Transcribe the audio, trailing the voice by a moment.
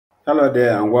Hello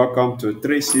there, and welcome to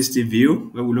 360 View,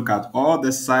 where we look at all the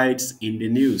sides in the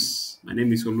news. My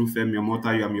name is Olufemi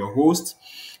Omotayo. I'm your host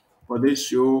for this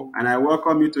show, and I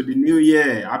welcome you to the new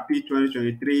year. Happy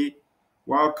 2023.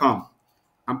 Welcome.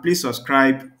 And please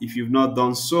subscribe if you've not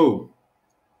done so.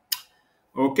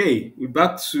 Okay, we're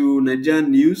back to Nigerian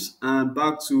news and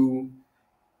back to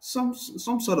some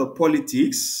sort of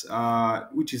politics,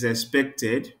 which is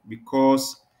expected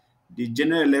because the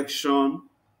general election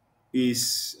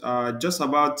is just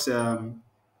about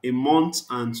a month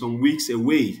and some weeks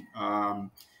away.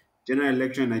 General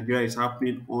election in Nigeria is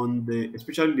happening on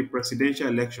especially the presidential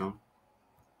election,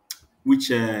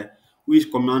 which uh,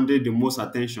 which commanded the most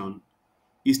attention,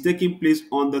 is taking place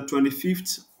on the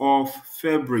 25th of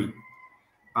February,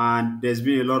 and there's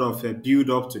been a lot of build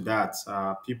up to that.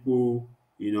 People,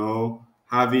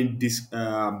 having this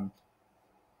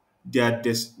their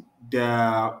des-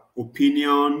 their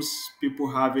opinions, people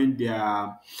having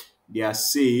their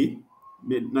say,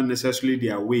 not necessarily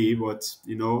their way, but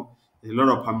a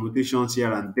lot of permutations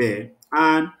here and there.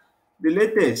 And the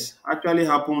latest actually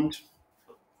happened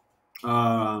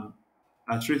um,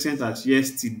 as recent as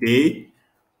yesterday,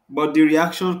 but the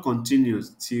reaction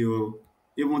continues till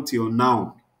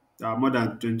now, more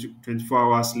than 24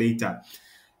 hours later.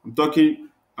 I'm talking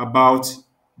about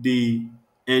the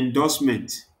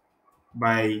endorsement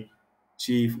by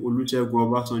Chief Olusegun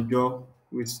Obasanjo,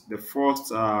 who is the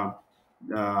first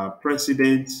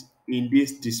president in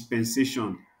this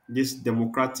dispensation, this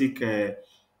democratic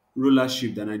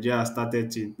rulership that Nigeria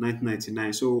started in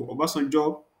 1999. So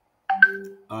Obasanjo,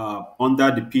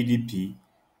 under the PDP,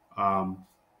 um,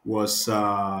 was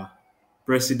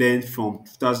president from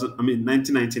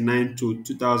 1999 to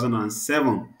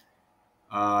 2007.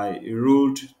 He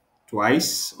ruled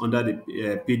twice under the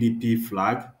PDP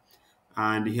flag,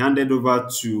 and he handed over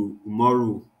to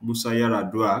Umaru Musa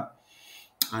Yar'Adua.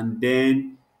 And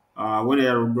then when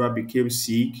Yar'Adua became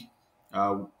sick,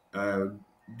 uh, uh,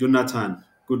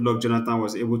 Goodluck Jonathan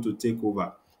was able to take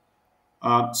over.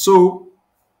 So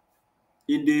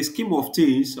in the scheme of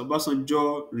things,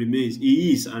 Obasanjo remains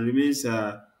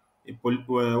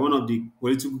one of the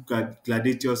political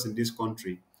gladiators in this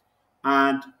country.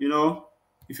 And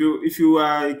if you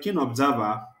are a keen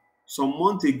observer, some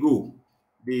month ago,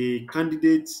 the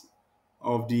candidate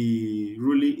of the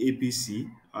ruling APC,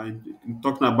 I'm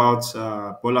talking about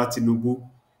Bola Tinubu,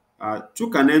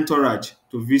 took an entourage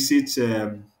to visit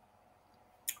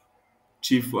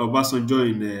Chief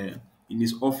Obasanjo in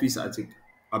his office at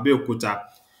Abeokuta,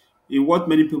 in what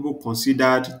many people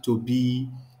considered to be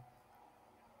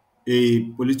a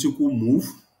political move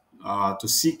to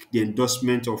seek the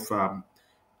endorsement of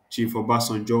Chief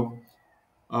Obasanjo.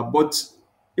 But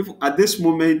if at this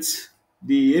moment,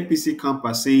 the APC camp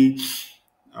are saying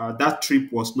that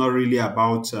trip was not really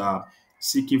about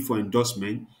seeking for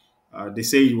endorsement. They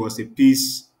say it was a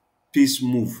peace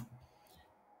move.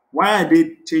 Why are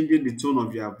they changing the tone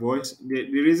of their voice? The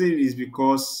reason is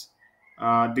because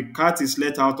the cat is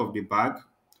let out of the bag.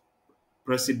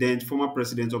 Former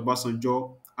President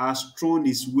Obasanjo has thrown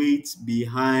his weight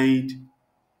behind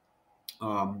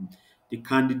um, the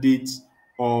candidate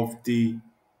of the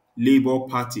Labour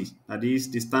Party, that is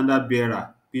the standard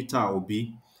bearer, Peter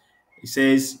Obi. He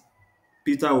says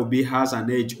Peter Obi has an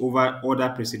edge over other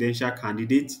presidential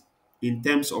candidates in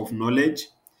terms of knowledge,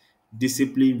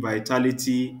 discipline,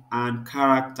 vitality, and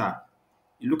character.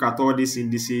 You look at all these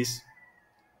indices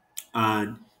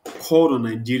and called on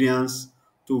Nigerians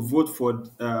to vote for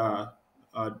uh,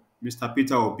 Mr.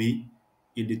 Peter Obi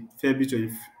in the February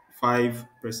 25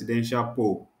 presidential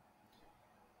poll.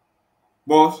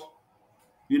 But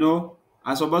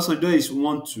as Obasanjo is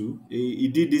wont to, he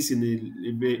did this in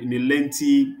a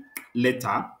lengthy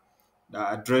letter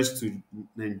that addressed to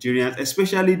Nigerians,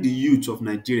 especially the youth of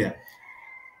Nigeria.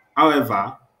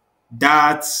 However,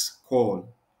 that call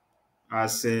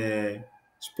has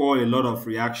spoiled a lot of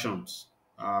reactions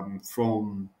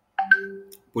from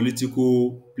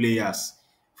political players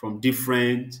from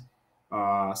different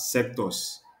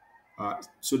sectors.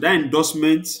 So that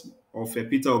endorsement of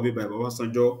Peter Obi by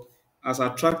Obasanjo has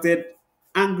attracted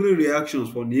angry reactions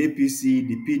from the APC,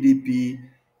 the PDP,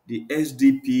 the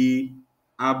SDP,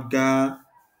 ABGA,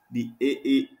 the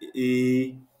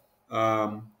AAA,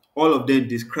 all of them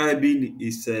describing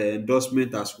his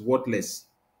endorsement as worthless.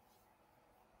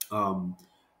 Um,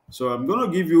 so I'm going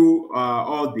to give you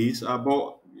all this,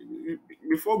 but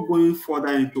before going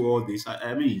further into all this,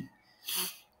 I mean,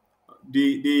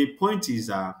 the point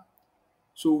is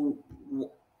so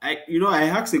I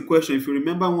asked a question. If you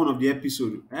remember one of the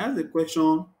episode, I asked a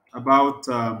question about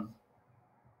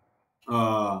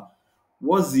uh,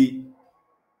 what's the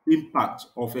impact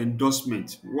of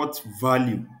endorsement? What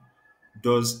value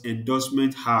does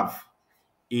endorsement have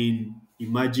in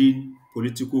emerging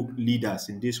political leaders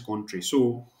in this country?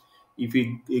 So, if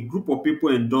a group of people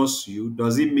endorse you,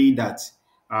 does it mean that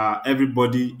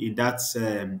everybody in that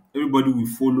everybody will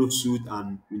follow suit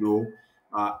and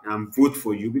and vote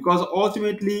for you? Because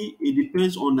ultimately, it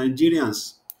depends on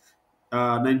Nigerians.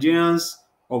 Nigerians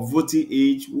of voting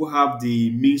age who have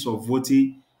the means of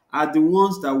voting are the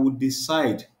ones that would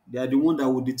decide. They are the ones that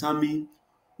will determine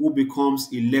who becomes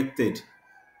elected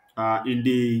in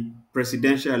the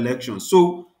presidential election.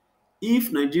 So,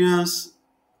 if Nigerians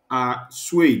are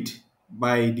swayed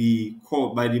by the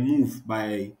call, by the move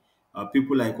by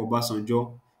people like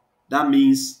Obasanjo, that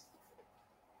means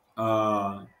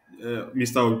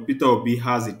Mr. Peter Obi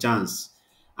has a chance.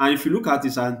 And if you look at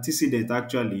his antecedent,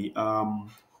 actually,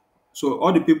 so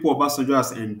all the people Obasanjo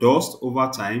has endorsed over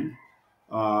time,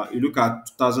 you look at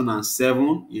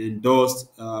 2007, he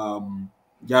endorsed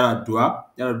Yaradua.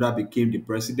 Yaradua became the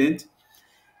president.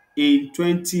 In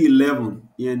 2011,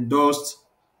 he endorsed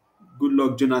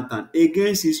Goodluck Jonathan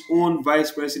against his own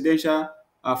vice presidential,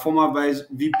 former vice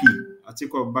VP,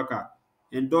 Atiku Abubakar.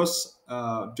 Endorsed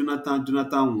Jonathan.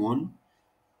 Jonathan won.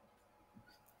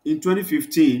 In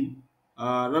 2015,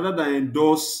 rather than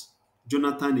endorse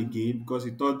Jonathan again because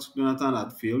he thought Jonathan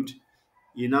had failed,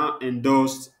 he now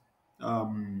endorsed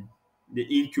the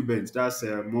incumbent, that's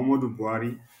Muhammadu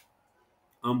Buhari,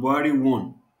 and Buhari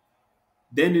won.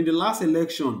 Then in the last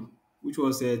election, which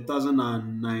was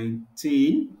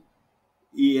 2019,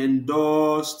 he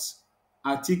endorsed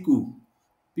Atiku.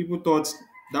 People thought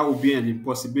that would be an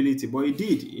impossibility, but he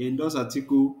did. He endorsed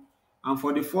Atiku, and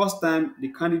for the first time, the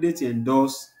candidate he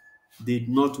endorsed did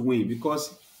not win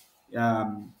because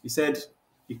he said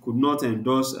he could not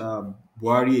endorse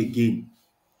Buhari again.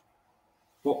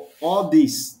 But all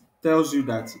this tells you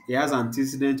that he has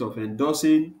antecedent of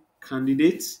endorsing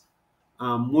candidates,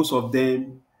 and most of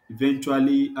them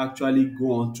eventually actually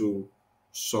go on to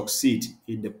succeed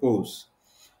in the polls.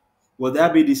 Will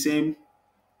that be the same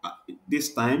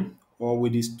this time, or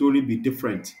will the story be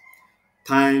different?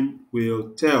 Time will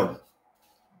tell.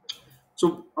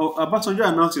 So, Obasanjo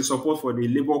announced his support for the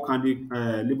Labour Party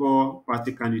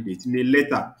candidate in a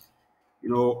letter.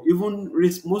 Even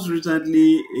most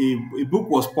recently, a book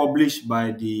was published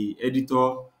by the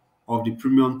editor of the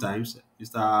Premium Times,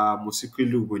 Mr.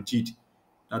 Mosikelu Bojid,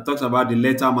 that talks about the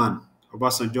letterman,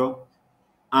 Obasanjo.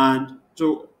 And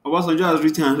so Obasanjo has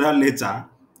written another letter,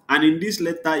 and in this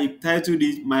letter, he titled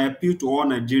it "My Appeal to All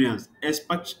Nigerians,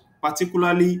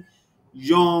 particularly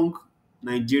young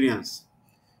Nigerians."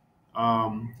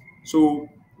 Um, so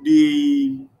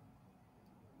the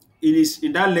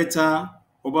in that letter,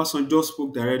 Obasanjo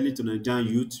spoke directly to Nigerian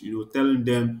youth, telling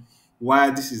them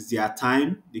why this is their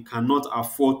time. They cannot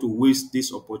afford to waste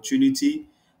this opportunity.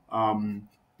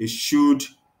 They should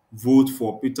vote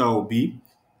for Peter Obi.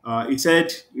 He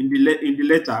said in the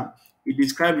letter, he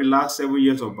described the last 7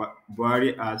 years of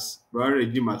Buhari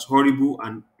regime as horrible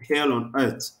and hell on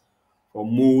earth for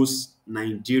most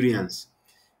Nigerians.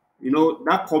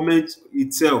 That comment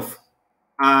itself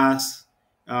has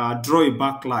draw a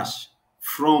backlash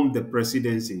from the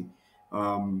presidency.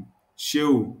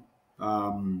 Shehu,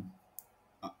 um,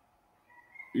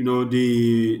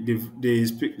 the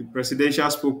presidential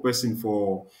spokesperson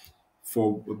for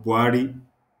Buhari,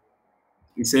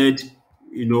 he said,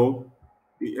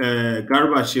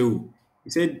 Garba Shehu, he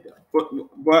said,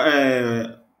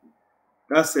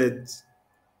 that's it.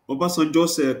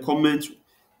 Obasanjo's comment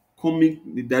coming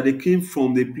that they came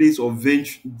from the place of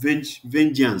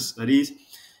vengeance. That is,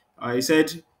 he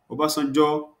said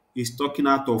Obasanjo is talking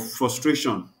out of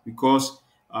frustration because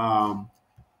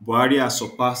Buhari has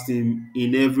surpassed him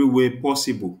in every way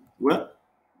possible. Well,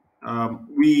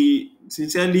 we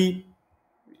sincerely,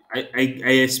 I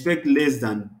expect less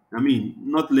than,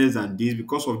 not less than this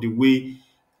because of the way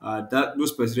that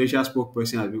those presidential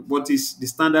spokesperson have been, but the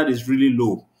standard is really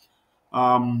low.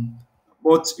 Um,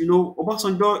 but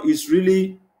Obasanjo is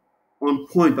really on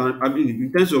point, and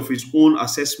in terms of his own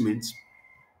assessment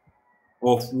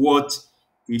of what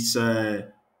is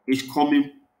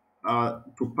coming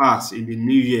to pass in the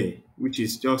new year, which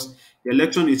is just the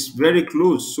election is very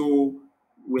close, so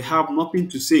we have nothing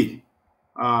to say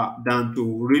than to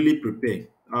really prepare.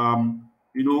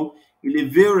 In a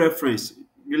veil reference,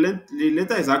 the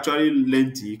letter is actually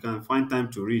lengthy. You can find time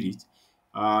to read it.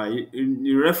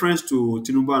 In reference to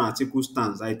Tinubu and Atiku's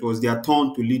stance, that it was their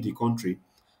turn to lead the country,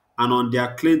 and on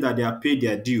their claim that they have paid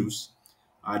their dues,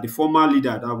 the former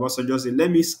leader, that Obasanjo, said,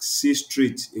 "Let me say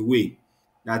straight away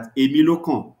that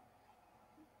Emilokan,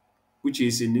 which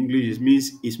is in English, it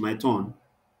means it's my turn,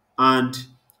 and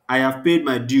I have paid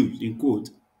my dues in quote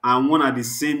and one are the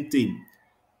same thing.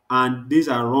 And these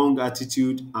are wrong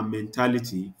attitude and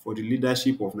mentality for the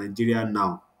leadership of Nigeria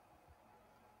now.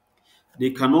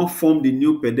 They cannot form the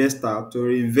new pedestal to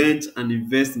reinvent and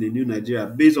invest in a new Nigeria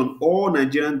based on all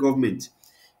Nigerian government.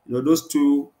 Those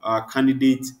two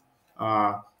candidates,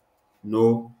 uh,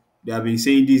 they have been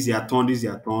saying this is their turn, this is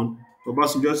their turn.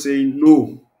 Obasanjo just saying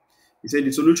no. He said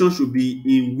the solution should be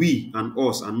in we and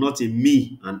us and not in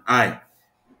me and I,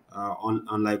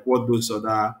 unlike what those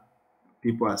other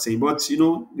people are saying. But there's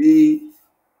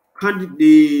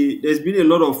been a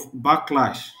lot of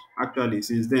backlash actually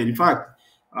since then. In fact,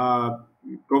 uh,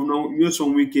 Governor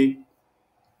Nyesom Wike,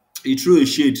 he threw a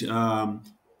shade to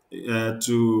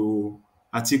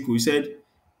Atiku. He said,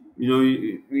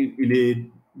 in a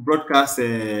broadcast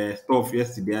stuff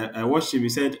yesterday, I watched him. He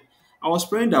said, I was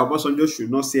praying that Obasanjo should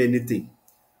not say anything.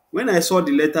 When I saw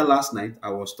the letter last night,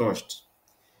 I was touched.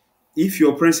 If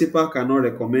your principal cannot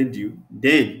recommend you,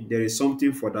 then there is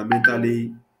something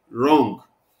fundamentally wrong.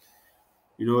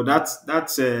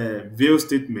 That veil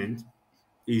statement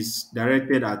is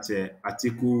directed at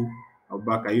Atiku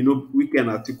Abubakar. Wike and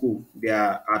Atiku, they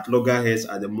are at loggerheads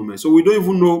at the moment. So we don't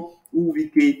even know who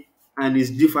Wike and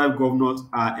his G5 governors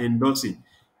are endorsing.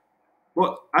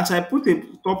 But as I put a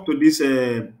stop to this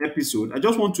episode, I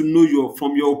just want to know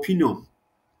from your opinion.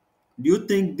 Do you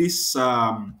think this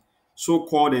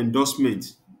so-called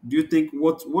endorsement, do you think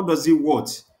what does it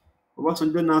worth?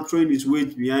 Obasanjo now throwing his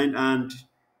weight behind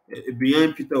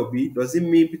Peter Obi. Does it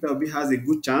mean Peter Obi has a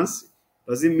good chance?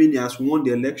 Does it mean he has won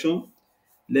the election?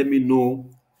 Let me know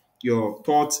your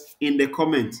thoughts in the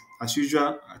comments. As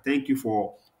usual, I thank you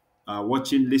for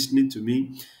watching, listening to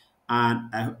me,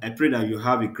 and I pray that you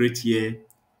have a great year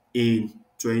in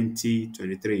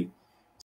 2023.